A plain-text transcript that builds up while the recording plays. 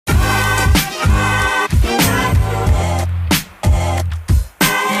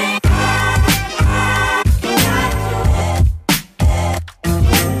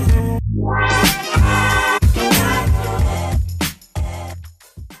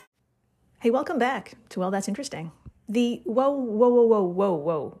Hey, welcome back to Well, That's Interesting. The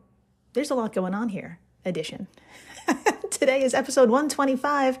whoa. There's a lot going on here edition. Today is episode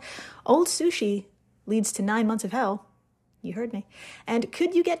 125. Old sushi leads to 9 months of hell. You heard me. And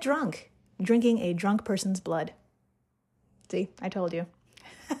could you get drunk drinking a drunk person's blood? See, I told you.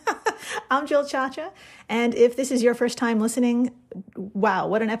 I'm Jill Chacha, and if this is your first time listening, wow,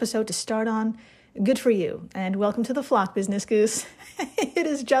 what an episode to start on. Good for you, and welcome to the flock, Business Goose. It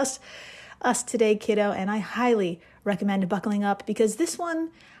is just us today, kiddo, and I highly recommend buckling up because this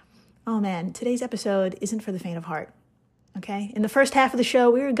one, oh man, today's episode isn't for the faint of heart. Okay? In the first half of the show,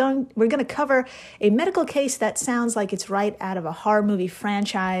 we're going to cover a medical case that sounds like it's right out of a horror movie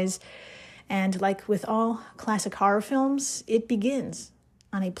franchise, and like with all classic horror films, it begins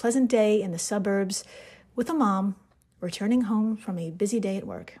on a pleasant day in the suburbs with a mom returning home from a busy day at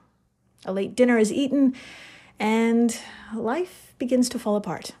work. A late dinner is eaten, and life begins to fall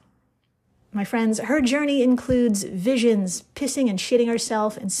apart. My friends, her journey includes visions, pissing and shitting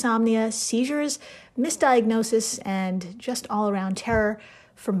herself, insomnia, seizures, misdiagnosis, and just all-around terror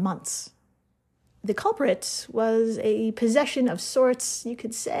for months. The culprit was a possession of sorts, you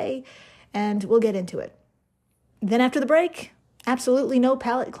could say, and we'll get into it. Then after the break, absolutely no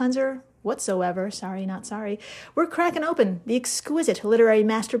palate cleanser whatsoever, sorry, not sorry, we're cracking open the exquisite literary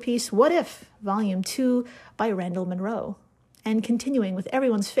masterpiece, What If, Volume 2 by Randall Munroe. And continuing with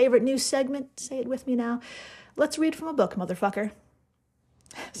everyone's favorite news segment, say it with me now, let's read from a book, motherfucker.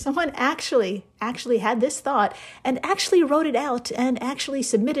 Someone actually had this thought and actually wrote it out and actually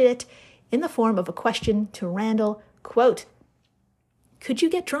submitted it in the form of a question to Randall, quote, "Could you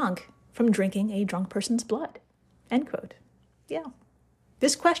get drunk from drinking a drunk person's blood?" End quote. Yeah.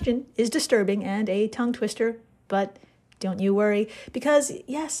 This question is disturbing and a tongue twister, but don't you worry, because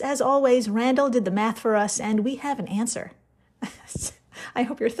yes, as always, Randall did the math for us and we have an answer. I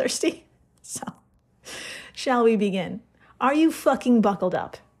hope you're thirsty. So, shall we begin? Are you fucking buckled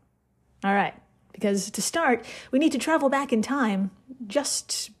up? All right, because to start, we need to travel back in time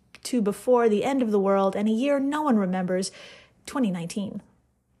just to before the end of the world and a year no one remembers, 2019.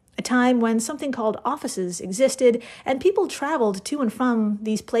 A time when something called offices existed and people traveled to and from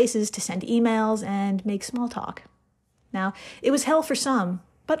these places to send emails and make small talk. Now, it was hell for some,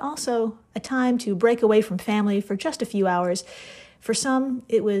 but also a time to break away from family for just a few hours. For some,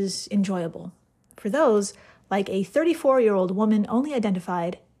 it was enjoyable. For those, like a 34-year-old woman only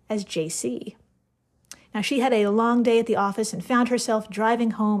identified as JC. Now, she had a long day at the office and found herself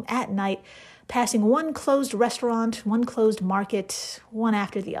driving home at night, passing one closed restaurant, one closed market, one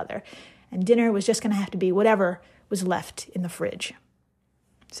after the other. And dinner was just going to have to be whatever was left in the fridge.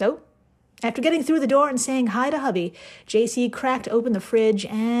 So, after getting through the door and saying hi to hubby, JC cracked open the fridge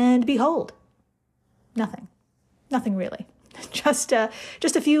and behold, nothing. Nothing really. Just a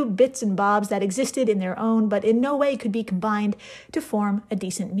few bits and bobs that existed in their own, but in no way could be combined to form a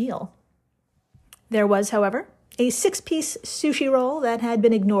decent meal. There was, however, a 6-piece sushi roll that had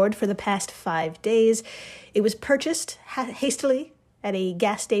been ignored for the past 5 days. It was purchased hastily at a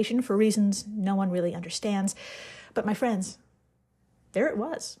gas station for reasons no one really understands. But my friends, there it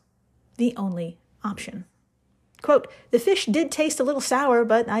was. The only option. Quote, "The fish did taste a little sour,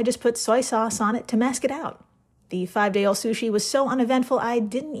 but I just put soy sauce on it to mask it out. The 5-day-old sushi was so uneventful I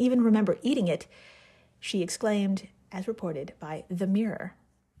didn't even remember eating it," she exclaimed, as reported by The Mirror.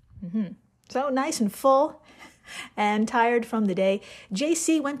 So nice and full and tired from the day,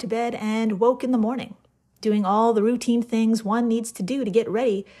 JC went to bed and woke in the morning, doing all the routine things one needs to do to get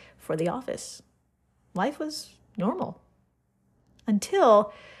ready for the office. Life was normal.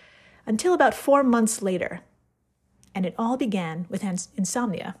 Until about 4 months later, and it all began with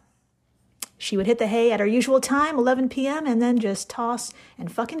insomnia. She would hit the hay at her usual time, 11 p.m., and then just toss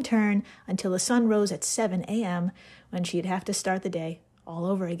and fucking turn until the sun rose at 7 a.m., when she'd have to start the day all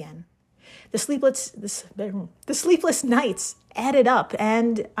over again. The sleepless nights added up,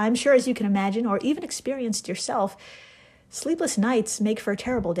 and I'm sure, as you can imagine, or even experienced yourself, sleepless nights make for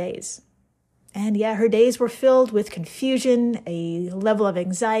terrible days. And yeah, her days were filled with confusion, a level of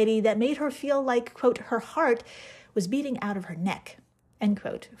anxiety that made her feel like, quote, her heart was beating out of her neck, end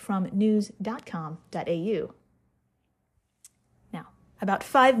quote, from news.com.au. Now, about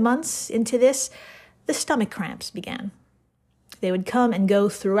 5 months into this, the stomach cramps began. They would come and go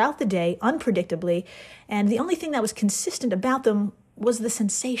throughout the day, unpredictably, and the only thing that was consistent about them was the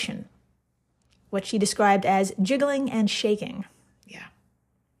sensation, what she described as jiggling and shaking. Yeah.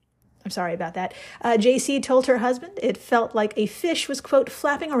 I'm sorry about that. JC told her husband it felt like a fish was, quote,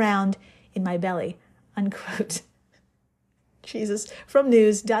 flapping around in my belly, unquote. Jesus, from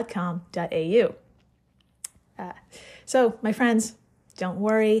news.com.au. So, my friends, Don't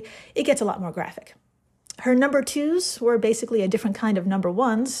worry, it gets a lot more graphic. Her number twos were basically a different kind of number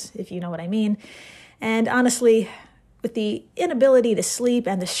ones, if you know what I mean. And honestly, with the inability to sleep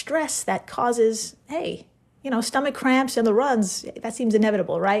and the stress that causes, stomach cramps and the runs, that seems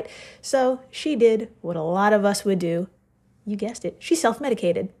inevitable, right? So she did what a lot of us would do. You guessed it. She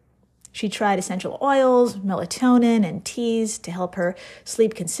self-medicated. She tried essential oils, melatonin, and teas to help her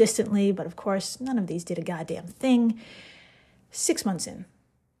sleep consistently, but of course, none of these did a goddamn thing. 6 months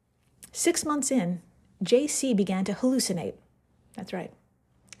in, JC began to hallucinate. That's right.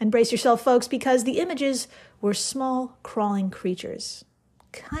 And brace yourself, folks, because the images were small, crawling creatures,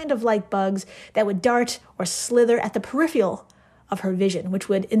 kind of like bugs that would dart or slither at the peripheral of her vision, which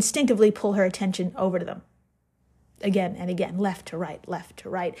would instinctively pull her attention over to them. Again and again, left to right, left to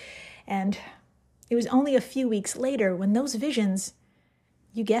right. And it was only a few weeks later when those visions,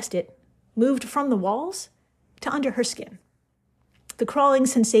 you guessed it, moved from the walls to under her skin. The crawling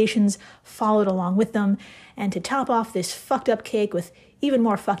sensations followed along with them, and to top off this fucked up cake with even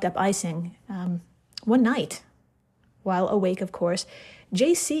more fucked up icing, one night, while awake, of course,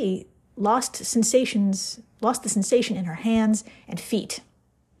 JC lost the sensation in her hands and feet.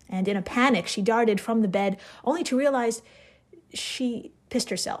 And in a panic, she darted from the bed, only to realize she pissed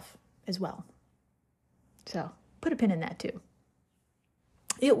herself as well. So, put a pin in that too.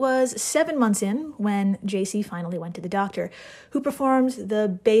 It was 7 months in when JC finally went to the doctor, who performed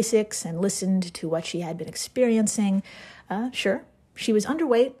the basics and listened to what she had been experiencing. Sure, she was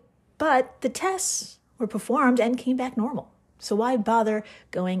underweight, but the tests were performed and came back normal. So why bother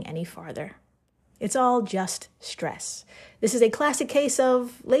going any farther? It's all just stress. This is a classic case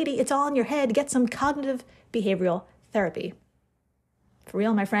of, lady, it's all in your head. Get some cognitive behavioral therapy. For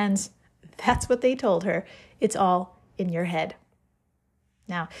real, my friends, that's what they told her. It's all in your head.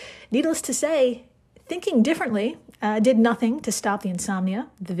 Now, needless to say, thinking differently did nothing to stop the insomnia,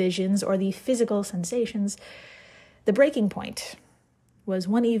 the visions, or the physical sensations. The breaking point was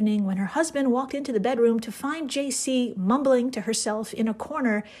one evening when her husband walked into the bedroom to find JC mumbling to herself in a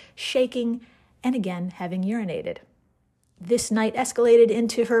corner, shaking, and again having urinated. This night escalated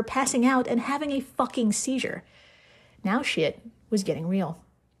into her passing out and having a fucking seizure. Now shit was getting real.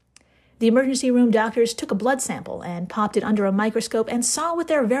 The emergency room doctors took a blood sample and popped it under a microscope and saw with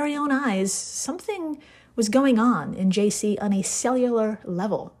their very own eyes something was going on in JC on a cellular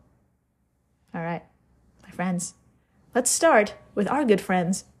level. All right, my friends, let's start with our good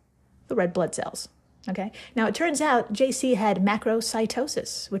friends, the red blood cells. Okay. Now, it turns out JC had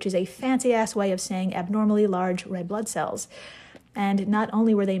macrocytosis, which is a fancy-ass way of saying abnormally large red blood cells. And not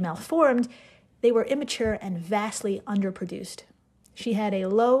only were they malformed, they were immature and vastly underproduced. She had a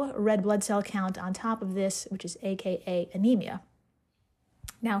low red blood cell count on top of this, which is AKA anemia.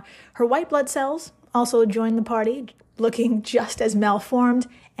 Now, her white blood cells also joined the party, looking just as malformed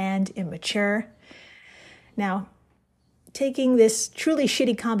and immature. Now, taking this truly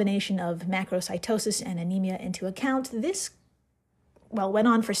shitty combination of macrocytosis and anemia into account, this, went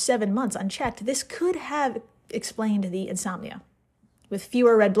on for 7 months unchecked. This could have explained the insomnia. With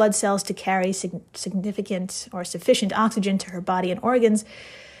fewer red blood cells to carry significant or sufficient oxygen to her body and organs,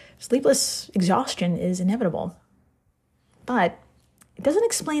 sleepless exhaustion is inevitable. But it doesn't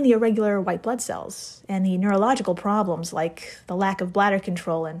explain the irregular white blood cells and the neurological problems like the lack of bladder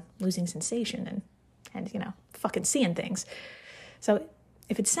control and losing sensation and fucking seeing things. So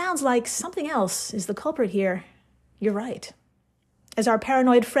if it sounds like something else is the culprit here, you're right. As our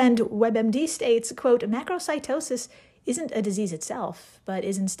paranoid friend WebMD states, quote, macrocytosis isn't a disease itself, but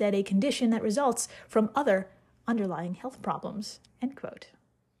is instead a condition that results from other underlying health problems, end quote.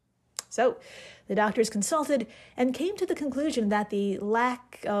 So the doctors consulted and came to the conclusion that the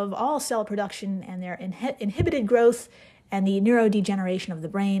lack of all cell production and their inhibited growth and the neurodegeneration of the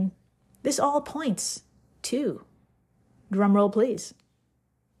brain, this all points to, drumroll please,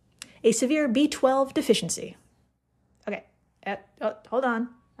 a severe B12 deficiency. Okay, hold on.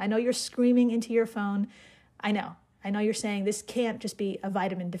 I know you're screaming into your phone. I know you're saying this can't just be a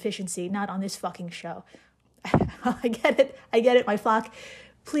vitamin deficiency, not on this fucking show. I get it, my flock.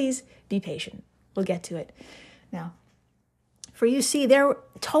 Please be patient. We'll get to it. Now, for you see, there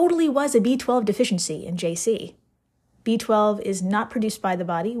totally was a B12 deficiency in JC. B12 is not produced by the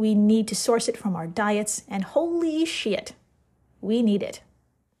body. We need to source it from our diets, and holy shit, we need it.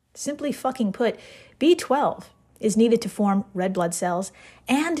 Simply fucking put, B12 is needed to form red blood cells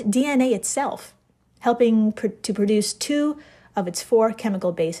and DNA itself, helping to produce 2 of its 4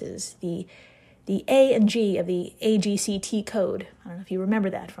 chemical bases, the A and G of the AGCT code. I don't know if you remember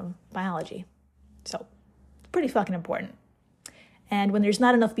that from biology. So, pretty fucking important. And when there's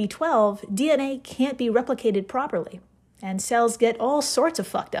not enough B12, DNA can't be replicated properly. and cells get all sorts of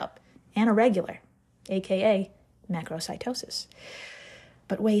fucked up and irregular, aka macrocytosis.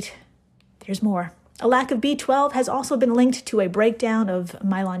 But wait, there's more. A lack of B12 has also been linked to a breakdown of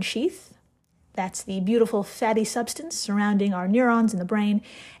myelin sheath. That's the beautiful fatty substance surrounding our neurons in the brain,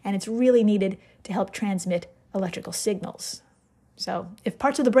 and it's really needed to help transmit electrical signals. So if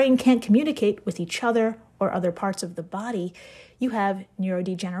parts of the brain can't communicate with each other or other parts of the body, you have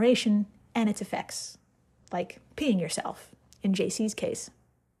neurodegeneration and its effects, like peeing yourself, in JC's case.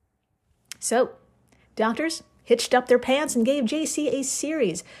 So, doctors hitched up their pants and gave JC a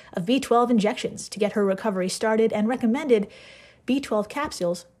series of B12 injections to get her recovery started and recommended B12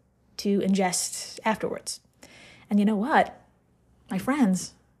 capsules to ingest afterwards. And you know what? My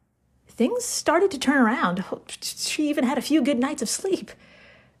friends, things started to turn around. She even had a few good nights of sleep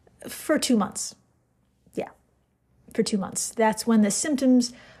for 2 months. Yeah, for 2 months. That's when the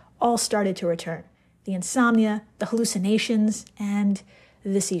symptoms all started to return. The insomnia, the hallucinations, and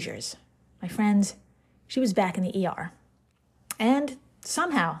the seizures. My friends, she was back in the ER. And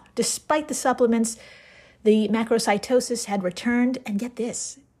somehow, despite the supplements, the macrocytosis had returned, and get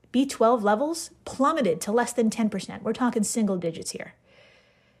this, B12 levels plummeted to less than 10%. We're talking single digits here.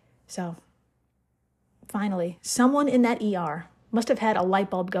 So, finally, someone in that ER must have had a light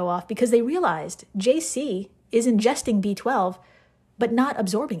bulb go off because they realized JC is ingesting B12, but not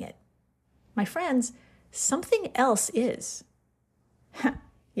absorbing it. My friends, something else is.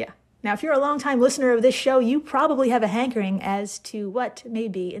 Yeah. Now, if you're a longtime listener of this show, you probably have a hankering as to what may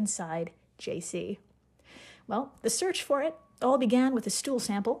be inside JC. Well, the search for it all began with a stool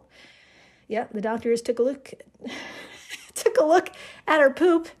sample. Yeah, the doctors took a look at her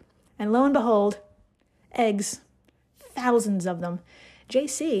poop, and lo and behold, eggs, thousands of them.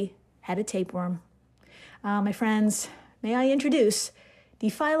 JC had a tapeworm. My friends, may I introduce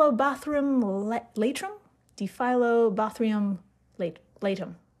Diphyllobothrium latum? Diphyllobothrium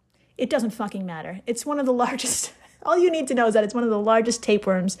latum. It doesn't fucking matter. It's one of the largest, all you need to know is that it's one of the largest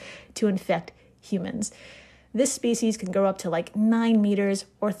tapeworms to infect humans. This species can grow up to like 9 meters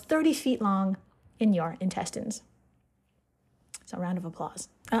or 30 feet long in your intestines. So, round of applause.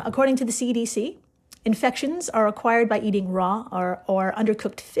 According to the CDC, infections are acquired by eating raw or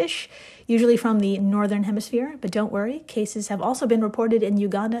undercooked fish, usually from the northern hemisphere. But don't worry, cases have also been reported in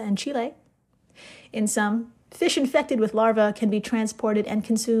Uganda and Chile. In some, fish infected with larvae can be transported and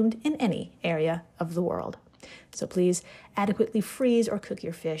consumed in any area of the world. So please adequately freeze or cook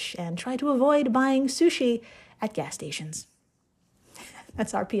your fish and try to avoid buying sushi at gas stations.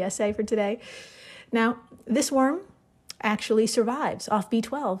 That's our PSA for today. Now, this worm actually survives off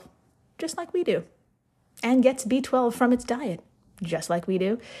B12, just like we do, and gets B12 from its diet, just like we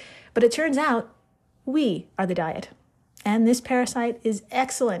do. But it turns out we are the diet. And this parasite is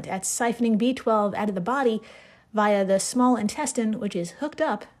excellent at siphoning B12 out of the body via the small intestine, which is hooked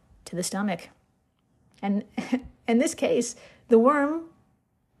up to the stomach. And in this case, the worm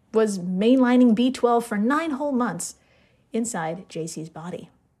was mainlining B12 for 9 whole months inside JC's body.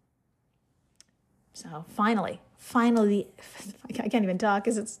 So finally, I can't even talk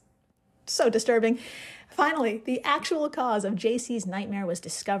because it's so disturbing. Finally, the actual cause of JC's nightmare was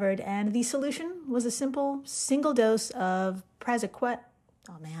discovered, and the solution was a simple single dose of praziquantel.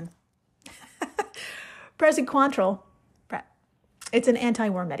 It's an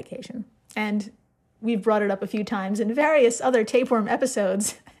anti-worm medication, and we've brought it up a few times in various other tapeworm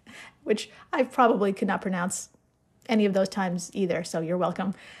episodes, which I probably could not pronounce any of those times either, so you're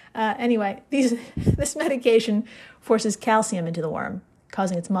welcome. Anyway, this medication forces calcium into the worm,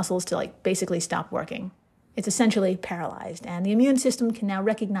 causing its muscles to basically stop working. It's essentially paralyzed, and the immune system can now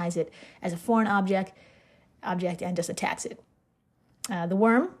recognize it as a foreign object and just attacks it. The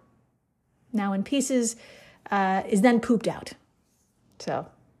worm, now in pieces, is then pooped out. So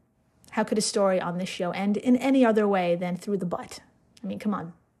how could a story on this show end in any other way than through the butt? I mean, come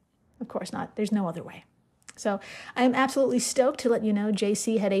on. Of course not. There's no other way. So I am absolutely stoked to let you know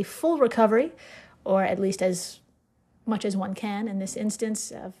JC had a full recovery, or at least as much as one can in this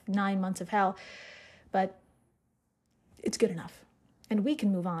instance of 9 months of hell. But it's good enough. And we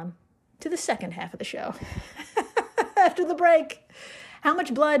can move on to the second half of the show. After the break. How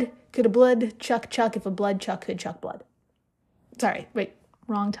much blood could a blood chuck if a blood chuck could chuck blood? Sorry, wait,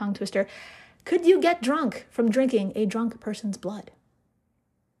 wrong tongue twister. Could you get drunk from drinking a drunk person's blood?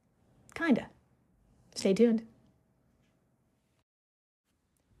 Kinda. Stay tuned.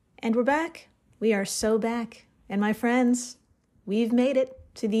 And we're back. We are so back. And my friends, we've made it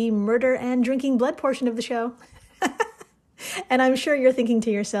to the murder and drinking blood portion of the show. And I'm sure you're thinking to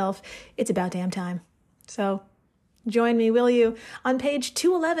yourself, it's about damn time. So join me, will you, on page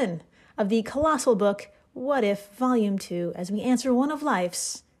 211 of the colossal book, What If Volume 2 as we answer one of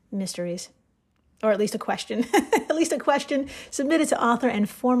life's mysteries. Or at least a question. At least a question submitted to author and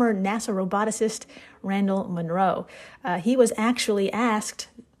former NASA roboticist Randall Munroe. He was actually asked,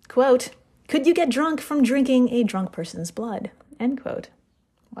 quote, "Could you get drunk from drinking a drunk person's blood?" End quote.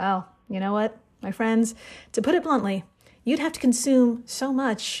 Well, you know what, my friends? To put it bluntly, you'd have to consume so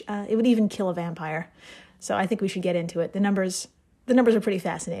much, it would even kill a vampire. So I think we should get into it. The numbers are pretty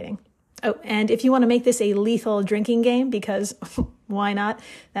fascinating. Oh, and if you want to make this a lethal drinking game, because why not?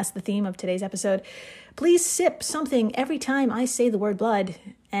 That's the theme of today's episode. Please sip something every time I say the word blood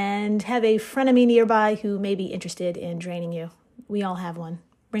and have a frenemy nearby who may be interested in draining you. We all have one.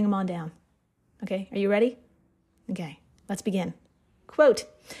 Bring them on down. Okay, are you ready? Okay, let's begin. Quote,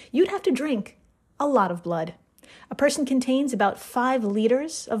 "You'd have to drink a lot of blood. A person contains about 5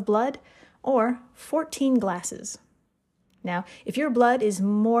 liters of blood or 14 glasses. Now, if your blood is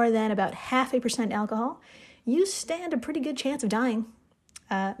more than about 0.5% alcohol, you stand a pretty good chance of dying.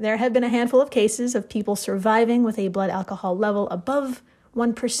 There have been a handful of cases of people surviving with a blood alcohol level above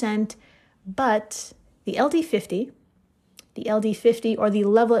 1%, but the LD50, or the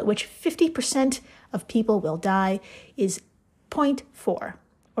level at which 50% of people will die, is 0.4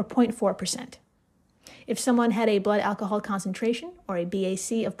 or 0.4%. If someone had a blood alcohol concentration, or a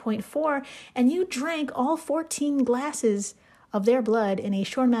BAC of 0.4, and you drank all 14 glasses of their blood in a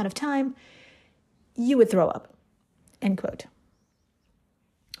short amount of time, you would throw up." End quote.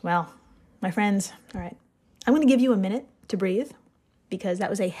 Well, my friends, all right, I'm going to give you a minute to breathe, because that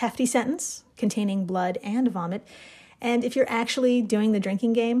was a hefty sentence containing blood and vomit. And if you're actually doing the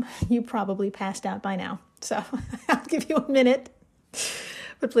drinking game, you probably passed out by now. So I'll give you a minute.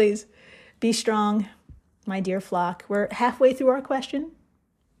 But please, be strong, my dear flock. We're halfway through our question.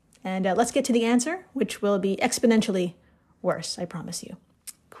 And let's get to the answer, which will be exponentially worse, I promise you.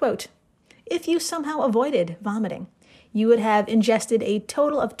 Quote, "If you somehow avoided vomiting, you would have ingested a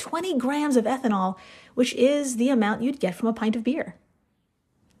total of 20 grams of ethanol, which is the amount you'd get from a pint of beer."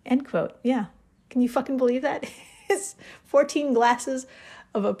 End quote. Yeah. Can you fucking believe that? It's 14 glasses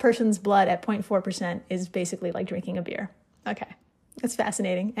of a person's blood at 0.4% is basically like drinking a beer. Okay. That's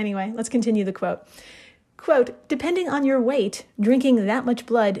fascinating. Anyway, let's continue the quote. Quote, "Depending on your weight, drinking that much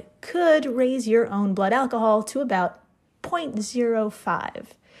blood could raise your own blood alcohol to about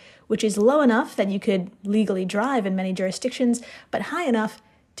 0.05, which is low enough that you could legally drive in many jurisdictions, but high enough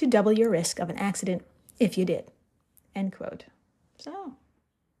to double your risk of an accident if you did." End quote. So,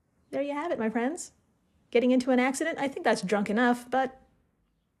 there you have it, my friends. Getting into an accident, I think that's drunk enough, but,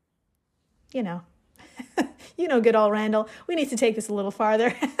 you know, good old Randall. We need to take this a little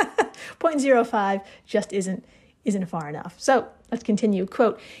farther. 0.05 just isn't far enough. So let's continue.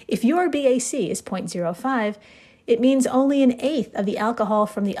 Quote, "If your BAC is 0.05, it means only 1/8 of the alcohol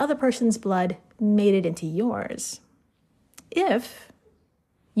from the other person's blood made it into yours. If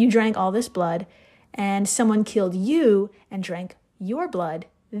you drank all this blood and someone killed you and drank your blood,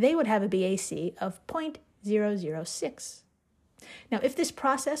 they would have a BAC of 0.006. Now, if this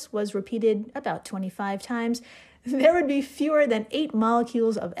process was repeated about 25 times, there would be fewer than 8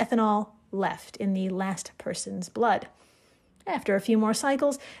 molecules of ethanol left in the last person's blood. After a few more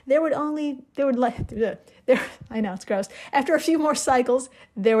cycles, After a few more cycles,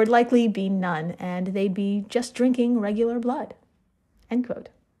 there would likely be none, and they'd be just drinking regular blood." End quote.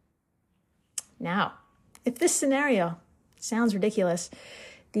 Now, if this scenario sounds ridiculous,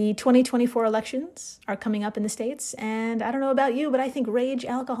 the 2024 elections are coming up in the States, and I don't know about you, but I think rage,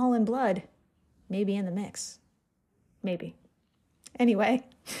 alcohol, and blood may be in the mix. Maybe. Anyway,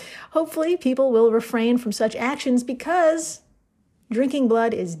 hopefully people will refrain from such actions, because drinking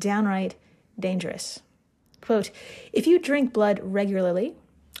blood is downright dangerous. Quote, "If you drink blood regularly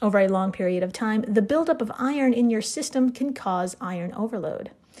over a long period of time, the buildup of iron in your system can cause iron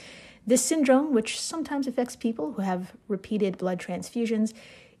overload. This syndrome, which sometimes affects people who have repeated blood transfusions,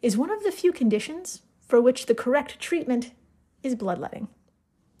 is one of the few conditions for which the correct treatment is bloodletting."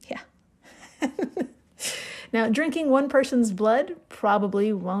 Yeah. Now, drinking one person's blood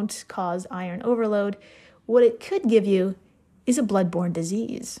probably won't cause iron overload. What it could give you is a bloodborne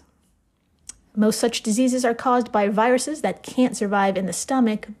disease. Most such diseases are caused by viruses that can't survive in the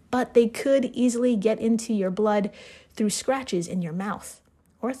stomach, but they could easily get into your blood through scratches in your mouth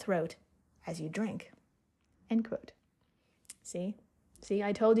or throat as you drink. End quote. See,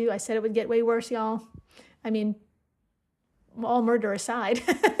 I told you, I said it would get way worse, y'all. I mean, all murder aside,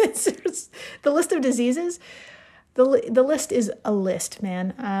 the list of diseases, the list is a list,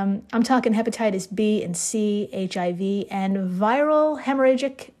 man. I'm talking hepatitis B and C, HIV, and viral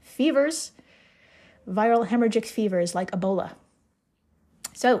hemorrhagic fevers like Ebola.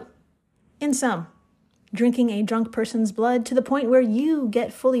 So, in sum, Drinking a drunk person's blood to the point where you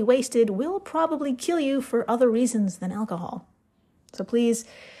get fully wasted will probably kill you for other reasons than alcohol. So please,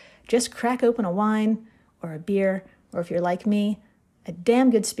 just crack open a wine or a beer, or if you're like me, a damn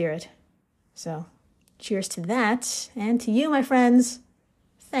good spirit. So cheers to that, and to you, my friends,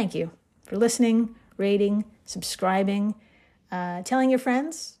 thank you for listening, rating, subscribing, telling your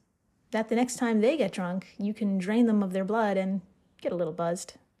friends that the next time they get drunk, you can drain them of their blood and get a little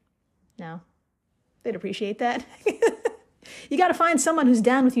buzzed. No, they'd appreciate that. You got to find someone who's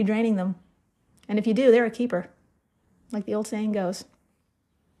down with you draining them. And if you do, they're a keeper, like the old saying goes.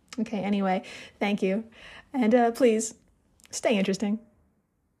 Okay, anyway, thank you. And please, stay interesting.